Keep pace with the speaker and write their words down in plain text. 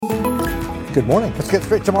Good morning. Let's get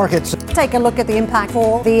straight to markets. Take a look at the impact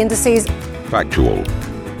for the indices. Factual.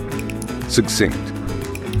 Succinct.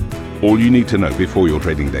 All you need to know before your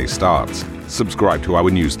trading day starts. Subscribe to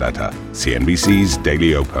our newsletter, CNBC's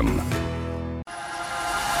Daily Open.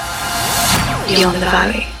 Beyond the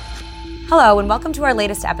Valley. Hello, and welcome to our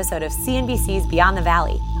latest episode of CNBC's Beyond the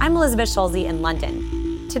Valley. I'm Elizabeth Schulze in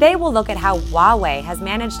London. Today, we'll look at how Huawei has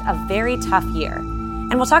managed a very tough year,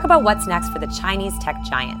 and we'll talk about what's next for the Chinese tech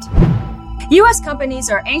giant. U.S. companies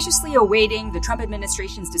are anxiously awaiting the Trump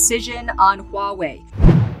administration's decision on Huawei.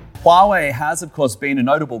 Huawei has, of course, been a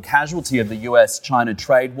notable casualty of the US-China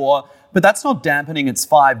trade war, but that's not dampening its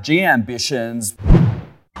 5G ambitions.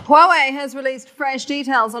 Huawei has released fresh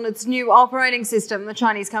details on its new operating system. The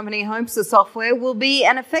Chinese company hopes the software will be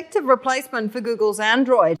an effective replacement for Google's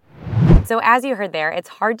Android. So as you heard there, it's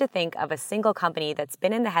hard to think of a single company that's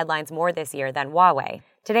been in the headlines more this year than Huawei.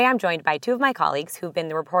 Today, I'm joined by two of my colleagues who've been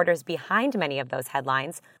the reporters behind many of those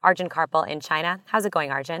headlines. Arjun Karpal in China. How's it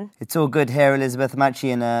going, Arjun? It's all good here, Elizabeth. I'm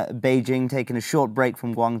actually in Beijing, taking a short break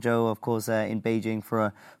from Guangzhou, of course, in Beijing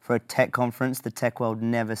for a tech conference. The tech world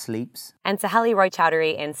never sleeps. And Saheli Roy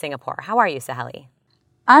Chowdhury in Singapore. How are you, Saheli?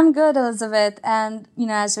 I'm good, Elizabeth. And,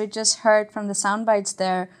 as we just heard from the sound bites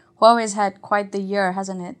there, Huawei's had quite the year,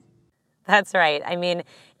 hasn't it? That's right. I mean,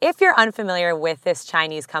 if you're unfamiliar with this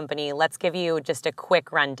Chinese company, let's give you just a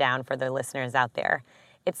quick rundown for the listeners out there.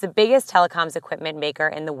 It's the biggest telecoms equipment maker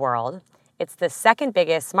in the world. It's the second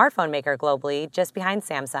biggest smartphone maker globally, just behind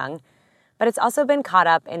Samsung. But it's also been caught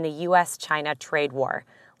up in the US-China trade war,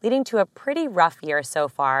 leading to a pretty rough year so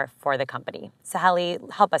far for the company.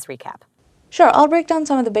 Saheli, help us recap. Sure, I'll break down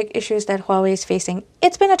some of the big issues that Huawei is facing.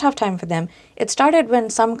 It's been a tough time for them. It started when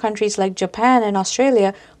some countries like Japan and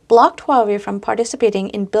Australia blocked Huawei from participating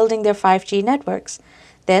in building their 5G networks.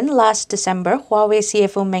 Then, last December, Huawei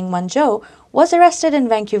CFO Meng Wanzhou was arrested in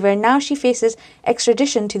Vancouver, and now she faces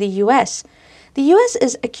extradition to the US. The US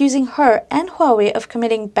is accusing her and Huawei of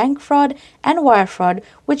committing bank fraud and wire fraud,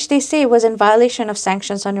 which they say was in violation of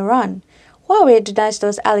sanctions on Iran. Huawei denies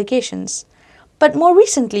those allegations. But more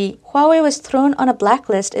recently, Huawei was thrown on a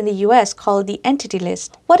blacklist in the US called the Entity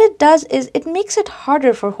List. What it does is it makes it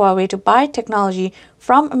harder for Huawei to buy technology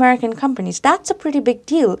from American companies. That's a pretty big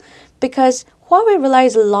deal because Huawei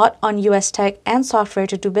relies a lot on US tech and software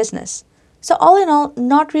to do business. So all in all,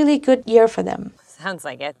 not really a good year for them. Sounds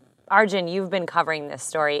like it. Arjun, you've been covering this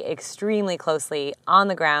story extremely closely on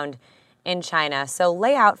the ground in China. So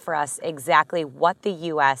lay out for us exactly what the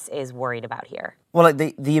US is worried about here. Well,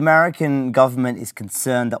 the American government is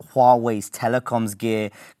concerned that Huawei's telecoms gear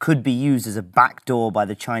could be used as a backdoor by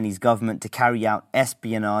the Chinese government to carry out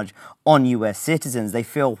espionage on US citizens. They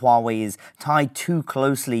feel Huawei is tied too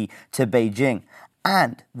closely to Beijing.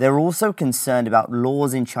 And they're also concerned about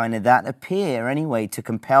laws in China that appear, anyway, to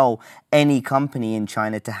compel any company in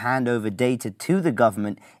China to hand over data to the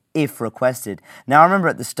government if requested. Now, I remember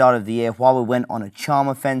at the start of the year, Huawei went on a charm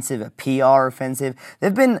offensive, a PR offensive.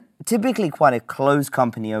 They've been typically quite a close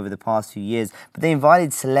company over the past few years, but they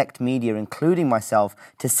invited select media, including myself,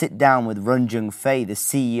 to sit down with Ren Zhengfei, the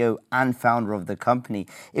CEO and founder of the company.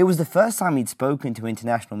 It was the first time he'd spoken to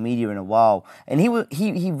international media in a while, and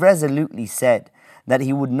he resolutely said that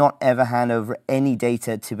he would not ever hand over any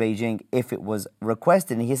data to Beijing if it was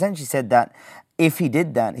requested. And he essentially said that if he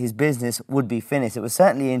did that, his business would be finished. It was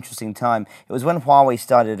certainly an interesting time. It was when Huawei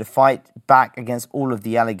started to fight back against all of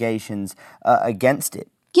the allegations against it.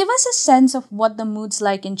 Give us a sense of what the mood's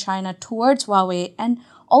like in China towards Huawei and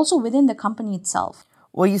also within the company itself.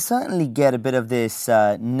 Well, you certainly get a bit of this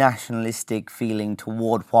nationalistic feeling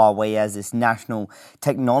toward Huawei as this national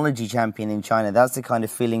technology champion in China. That's the kind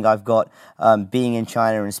of feeling I've got being in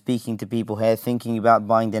China and speaking to people here, thinking about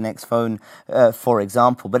buying their next phone, for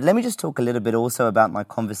example. But let me just talk a little bit also about my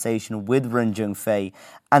conversation with Ren Zhengfei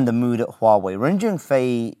and the mood at Huawei. Ren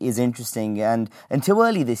Zhengfei is interesting and until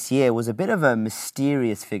early this year was a bit of a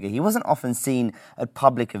mysterious figure. He wasn't often seen at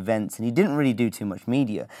public events and he didn't really do too much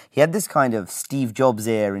media. He had this kind of Steve Jobs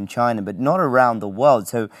air in China, but not around the world.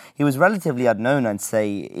 So he was relatively unknown, I'd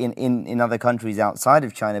say, in other countries outside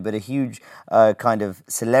of China, but a huge kind of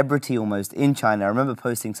celebrity almost in China. I remember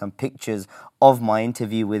posting some pictures of my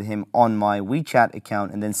interview with him on my WeChat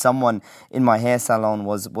account, and then someone in my hair salon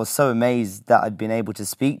was so amazed that I'd been able to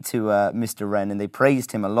speak to Mr. Ren, and they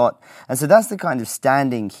praised him a lot. And so that's the kind of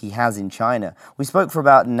standing he has in China. We spoke for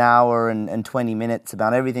about an hour and 20 minutes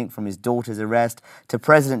about everything from his daughter's arrest to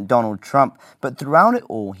President Donald Trump, but throughout it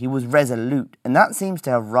all, he was resolute, and that seems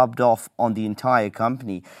to have rubbed off on the entire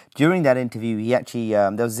company. During that interview, he actually,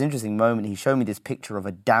 there was this interesting moment, he showed me this picture of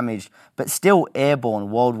a damaged but still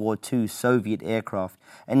airborne World War II Soviet Soviet aircraft,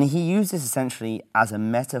 and he used this essentially as a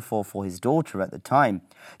metaphor for his daughter at the time.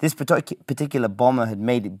 This particular bomber had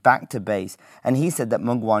made it back to base, and he said that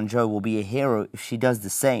Meng Wanzhou will be a hero if she does the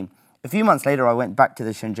same. A few months later, I went back to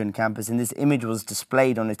the Shenzhen campus, and this image was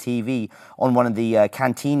displayed on a TV on one of the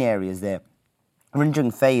canteen areas there. Ren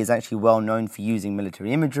Zhengfei is actually well known for using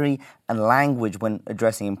military imagery and language when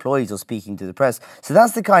addressing employees or speaking to the press. So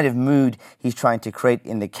that's the kind of mood he's trying to create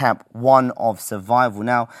in the camp, one of survival.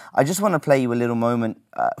 Now, I just want to play you a little moment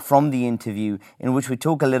from the interview in which we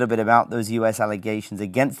talk a little bit about those US allegations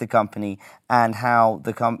against the company and how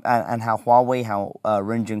Huawei, how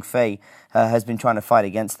Ren Zhengfei has been trying to fight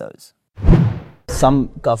against those.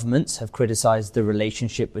 Some governments have criticized the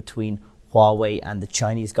relationship between Huawei and the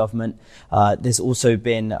Chinese government. There's also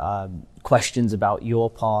been questions about your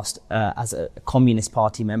past as a Communist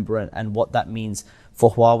Party member and what that means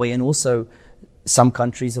for Huawei. And also, some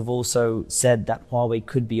countries have also said that Huawei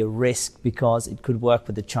could be a risk because it could work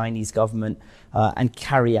with the Chinese government and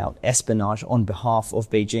carry out espionage on behalf of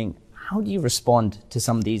Beijing. How do you respond to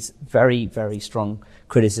some of these very, very strong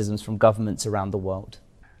criticisms from governments around the world?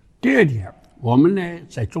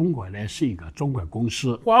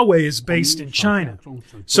 Huawei is based in China.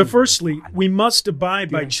 So firstly, we must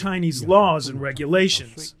abide by Chinese laws and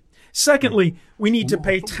regulations. Secondly, we need to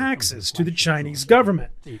pay taxes to the Chinese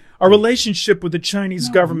government. Our relationship with the Chinese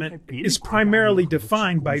government is primarily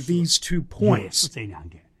defined by these 2 points.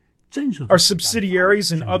 Our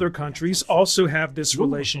subsidiaries in other countries also have this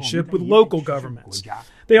relationship with local governments.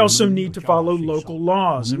 They also need to follow local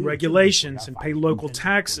laws and regulations and pay local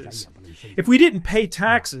taxes. If we didn't pay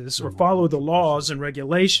taxes or follow the laws and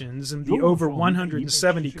regulations in the over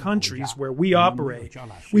 170 countries where we operate,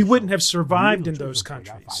 we wouldn't have survived in those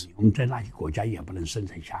countries.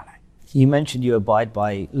 You mentioned you abide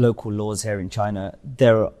by local laws here in China.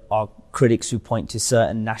 There are critics who point to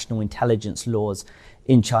certain national intelligence laws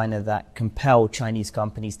in China that compel Chinese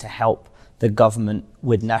companies to help the government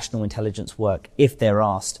with national intelligence work if they're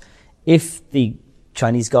asked. If the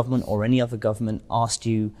Chinese government or any other government asked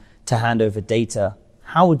you to hand over data,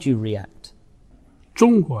 how would you react?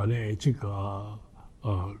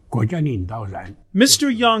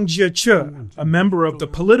 Mr. Yang Jiechi, a member of the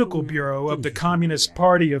Political Bureau of the Communist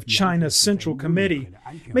Party of China's Central Committee,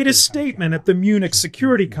 made a statement at the Munich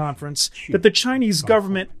Security Conference that the Chinese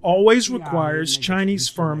government always requires Chinese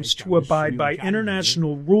firms to abide by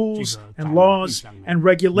international rules and laws and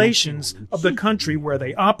regulations of the country where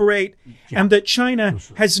they operate, and that China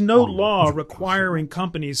has no law requiring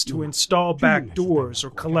companies to install backdoors or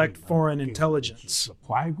collect foreign intelligence.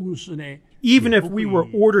 Even if we were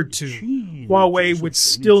ordered to, Huawei would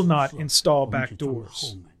still not install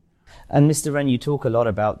backdoors. And Mr. Ren, you talk a lot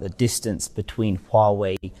about the distance between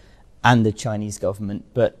Huawei and the Chinese government,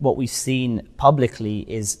 but what we've seen publicly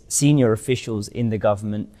is senior officials in the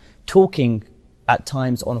government talking at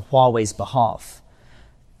times on Huawei's behalf.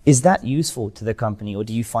 Is that useful to the company, or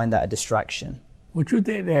do you find that a distraction?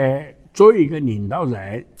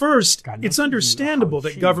 First, it's understandable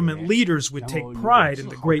that government leaders would take pride in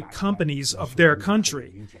the great companies of their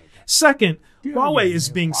country. Second, Huawei is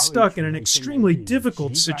being stuck in an extremely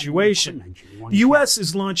difficult situation. The U.S.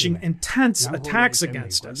 is launching intense attacks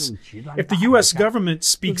against us. If the U.S. government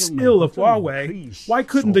speaks ill of Huawei, why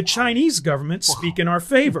couldn't the Chinese government speak in our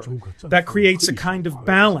favor? That creates a kind of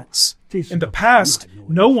balance. In the past,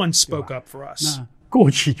 no one spoke up for us.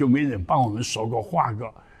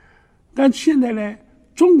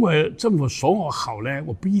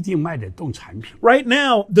 Right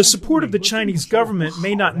now, the support of the Chinese government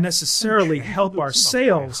may not necessarily help our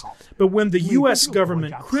sales, but when the U.S.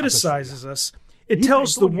 government criticizes us, it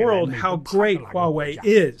tells the world how great Huawei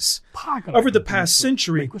is. Over the past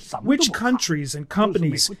century, which countries and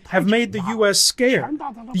companies have made the U.S. scared?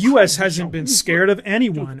 The U.S. hasn't been scared of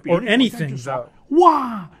anyone or anything, though.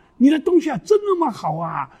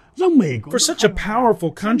 For such a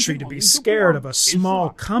powerful country to be scared of a small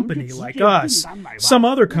company like us, some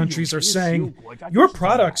other countries are saying, your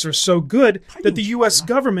products are so good that the U.S.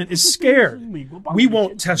 government is scared. We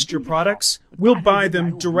won't test your products. We'll buy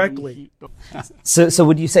them directly. So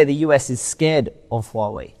would you say the U.S. is scared of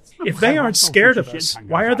Huawei? If they aren't scared of us,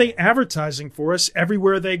 why are they advertising for us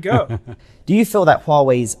everywhere they go? Do you feel that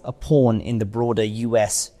Huawei is a pawn in the broader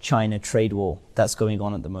U.S.-China trade war that's going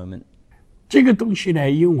on at the moment?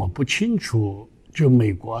 I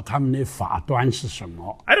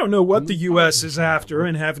don't know what the U.S. is after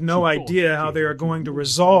and have no idea how they are going to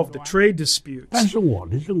resolve the trade disputes. But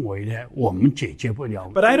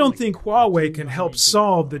I don't think Huawei can help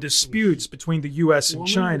solve the disputes between the U.S. and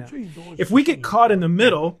China. If we get caught in the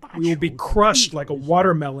middle, we will be crushed like a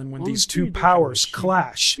watermelon when these two powers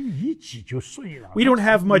clash. We don't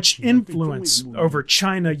have much influence over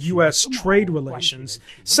China-U.S. trade relations.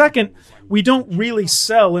 Second, we don't really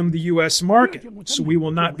sell in the U.S. market, so we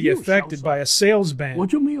will not be affected by a sales ban. And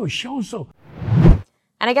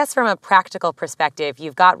I guess from a practical perspective,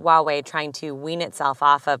 you've got Huawei trying to wean itself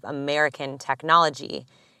off of American technology.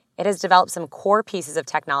 It has developed some core pieces of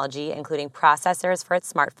technology, including processors for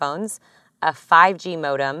its smartphones, a 5G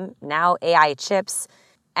modem, now AI chips,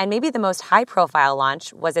 and maybe the most high-profile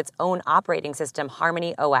launch was its own operating system,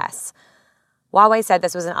 Harmony OS. Huawei said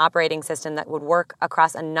this was an operating system that would work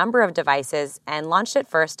across a number of devices and launched it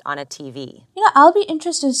first on a TV. I'll be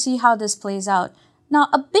interested to see how this plays out. Now,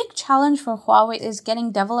 a big challenge for Huawei is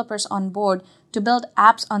getting developers on board to build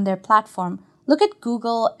apps on their platform. Look at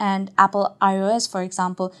Google and Apple iOS, for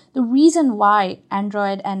example. The reason why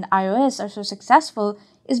Android and iOS are so successful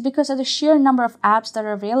is because of the sheer number of apps that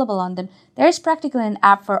are available on them. There is practically an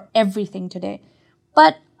app for everything today.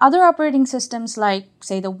 But other operating systems like,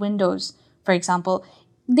 say, the Windows, for example,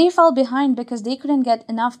 they fell behind because they couldn't get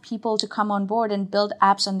enough people to come on board and build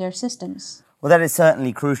apps on their systems. Well, that is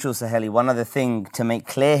certainly crucial, Saheli. One other thing to make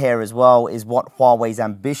clear here as well is what Huawei's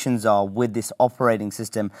ambitions are with this operating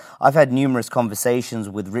system. I've had numerous conversations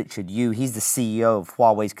with Richard Yu. He's the CEO of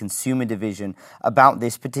Huawei's consumer division about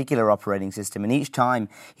this particular operating system. And each time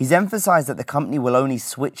he's emphasized that the company will only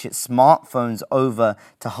switch its smartphones over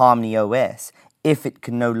to Harmony OS if it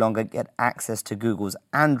can no longer get access to Google's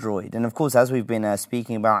Android. And of course, as we've been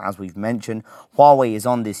speaking about, as we've mentioned, Huawei is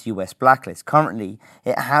on this US blacklist. Currently,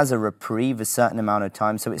 it has a reprieve a certain amount of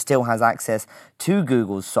time, so it still has access to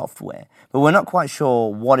Google's software. But we're not quite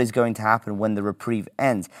sure what is going to happen when the reprieve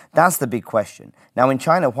ends. That's the big question. Now, in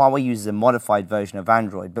China, Huawei uses a modified version of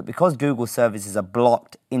Android, but because Google services are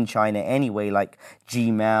blocked in China anyway, like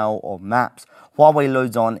Gmail or Maps, Huawei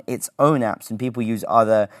loads on its own apps and people use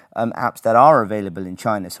other apps that are available in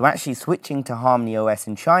China. So actually switching to Harmony OS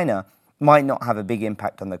in China might not have a big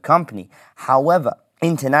impact on the company. However,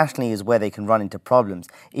 internationally is where they can run into problems.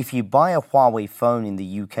 If you buy a Huawei phone in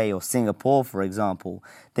the UK or Singapore, for example,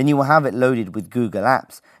 then you will have it loaded with Google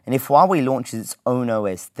Apps. And if Huawei launches its own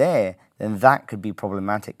OS there, then that could be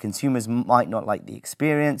problematic. Consumers might not like the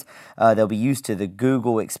experience. They'll be used to the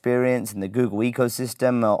Google experience and the Google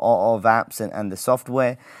ecosystem of apps and the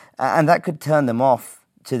software. And that could turn them off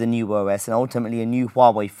to the new OS and ultimately a new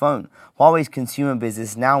Huawei phone. Huawei's consumer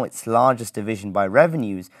business is now its largest division by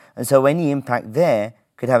revenues. And so any impact there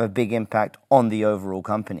could have a big impact on the overall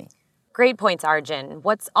company. Great points, Arjun.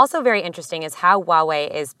 What's also very interesting is how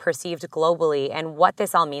Huawei is perceived globally and what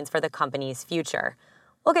this all means for the company's future.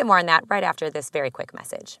 We'll get more on that right after this very quick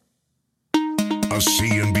message. A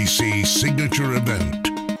CNBC signature event.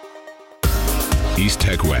 East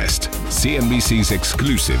Tech West, CNBC's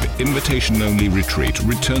exclusive invitation-only retreat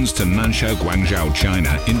returns to Nanshao, Guangzhou,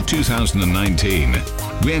 China in 2019.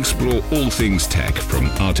 We explore all things tech, from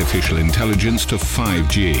artificial intelligence to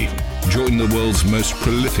 5G. Join the world's most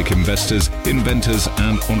prolific investors, inventors,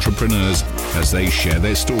 and entrepreneurs as they share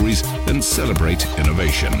their stories and celebrate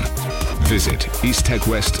innovation. Visit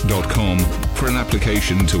easttechwest.com for an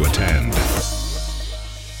application to attend.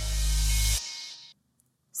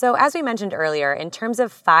 So as we mentioned earlier, in terms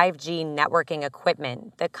of 5G networking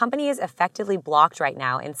equipment, the company is effectively blocked right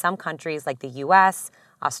now in some countries like the US,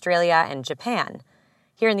 Australia, and Japan.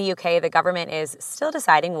 Here in the UK, the government is still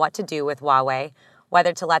deciding what to do with Huawei,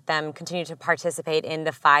 whether to let them continue to participate in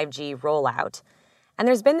the 5G rollout. And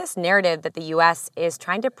there's been this narrative that the US is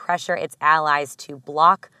trying to pressure its allies to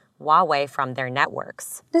block Huawei from their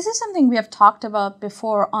networks. This is something we have talked about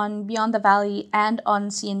before on Beyond the Valley and on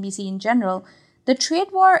CNBC in general. The trade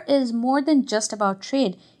war is more than just about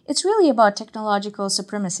trade. It's really about technological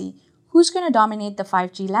supremacy. Who's going to dominate the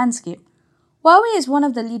 5G landscape? Huawei is one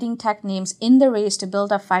of the leading tech names in the race to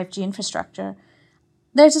build up 5G infrastructure.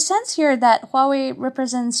 There's a sense here that Huawei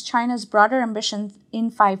represents China's broader ambitions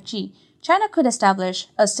in 5G. China could establish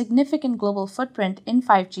a significant global footprint in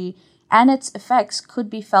 5G, and its effects could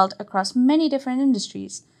be felt across many different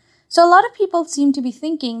industries. So a lot of people seem to be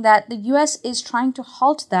thinking that the US is trying to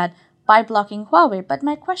halt that by blocking Huawei. But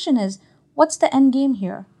my question is, what's the end game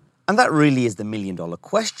here? And that really is the million-dollar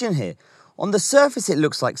question here. On the surface, it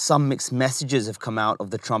looks like some mixed messages have come out of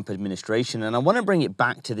the Trump administration, and I want to bring it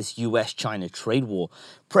back to this US-China trade war.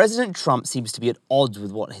 President Trump seems to be at odds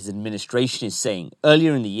with what his administration is saying.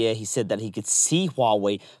 Earlier in the year, he said that he could see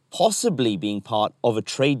Huawei possibly being part of a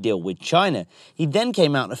trade deal with China. He then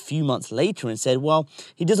came out a few months later and said, well,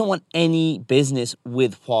 he doesn't want any business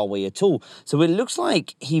with Huawei at all. So it looks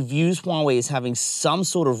like he views Huawei as having some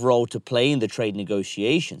sort of role to play in the trade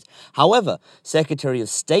negotiations. However, Secretary of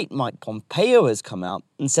State Mike Pompeo has come out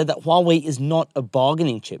and said that Huawei is not a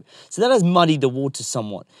bargaining chip. So that has muddied the water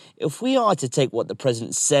somewhat. If we are to take what the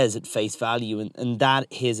president says at face value and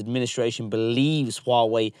that his administration believes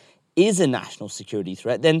Huawei is a national security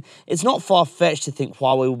threat, then it's not far-fetched to think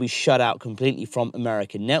Huawei will be shut out completely from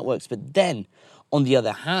American networks. But then, on the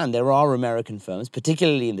other hand, there are American firms,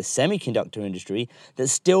 particularly in the semiconductor industry, that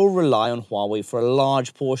still rely on Huawei for a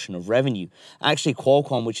large portion of revenue. Actually,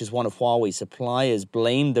 Qualcomm, which is one of Huawei's suppliers,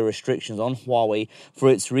 blamed the restrictions on Huawei for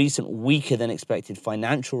its recent weaker-than-expected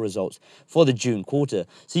financial results for the June quarter.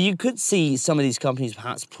 So you could see some of these companies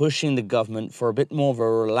perhaps pushing the government for a bit more of a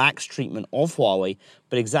relaxed treatment of Huawei,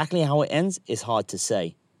 but exactly how it ends is hard to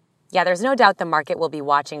say. Yeah, there's no doubt the market will be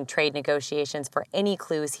watching trade negotiations for any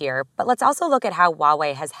clues here, but let's also look at how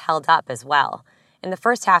Huawei has held up as well. In the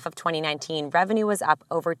first half of 2019, revenue was up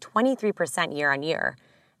over 23% year on year.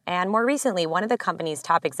 And more recently, one of the company's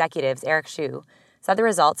top executives, Eric Xu, said the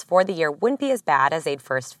results for the year wouldn't be as bad as they'd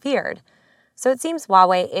first feared. So it seems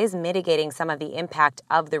Huawei is mitigating some of the impact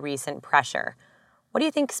of the recent pressure. What do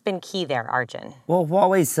you think's been key there, Arjun? Well,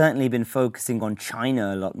 Huawei's certainly been focusing on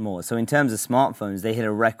China a lot more. So in terms of smartphones, they hit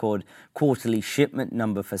a record quarterly shipment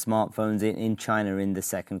number for smartphones in China in the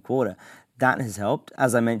second quarter. That has helped.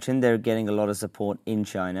 As I mentioned, they're getting a lot of support in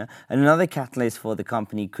China. And another catalyst for the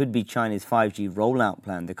company could be China's 5G rollout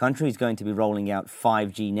plan. The country is going to be rolling out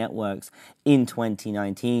 5G networks in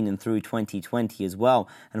 2019 and through 2020 as well.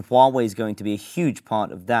 And Huawei is going to be a huge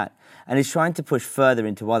part of that. And it's trying to push further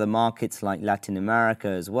into other markets like Latin America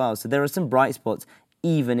as well. So there are some bright spots,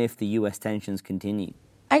 even if the US tensions continue.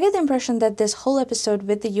 I get the impression that this whole episode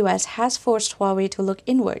with the US has forced Huawei to look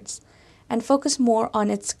inwards and focus more on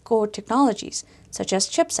its core technologies, such as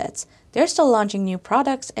chipsets. They're still launching new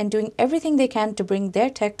products and doing everything they can to bring their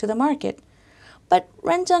tech to the market. But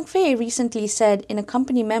Ren Zhengfei recently said in a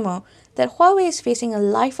company memo that Huawei is facing a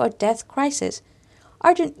life or death crisis.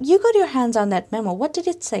 Arjun, you got your hands on that memo. What did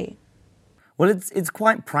it say? Well, it's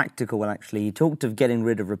quite practical, actually. He talked of getting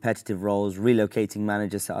rid of repetitive roles, relocating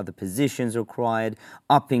managers to other positions required,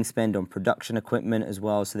 upping spend on production equipment as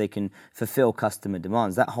well so they can fulfill customer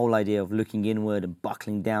demands. That whole idea of looking inward and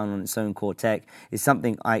buckling down on its own core tech is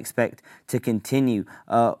something I expect to continue.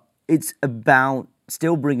 It's about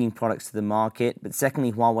still bringing products to the market, but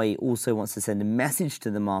secondly, Huawei also wants to send a message to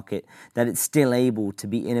the market that it's still able to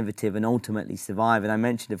be innovative and ultimately survive. And I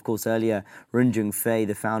mentioned, of course, earlier, Ren Zhengfei,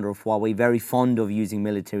 the founder of Huawei, very fond of using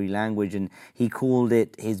military language, and he called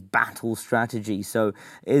it his battle strategy. So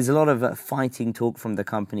there's a lot of fighting talk from the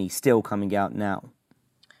company still coming out now.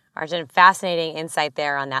 Arjun, fascinating insight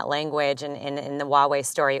there on that language and in the Huawei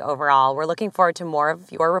story overall. We're looking forward to more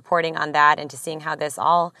of your reporting on that and to seeing how this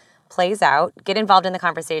all plays out. Get involved in the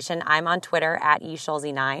conversation. I'm on Twitter at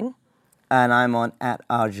eSchulze9. And I'm on at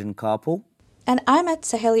Arjun Karpal. And I'm at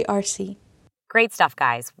Saheli RC. Great stuff,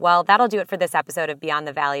 guys. Well, that'll do it for this episode of Beyond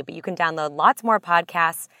the Valley, but you can download lots more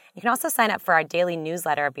podcasts. You can also sign up for our daily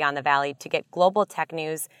newsletter of Beyond the Valley to get global tech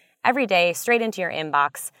news every day straight into your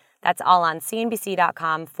inbox. That's all on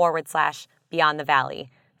cnbc.com/Beyond the Valley.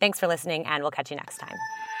 Thanks for listening, and we'll catch you next time.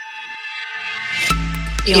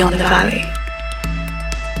 Beyond the Valley.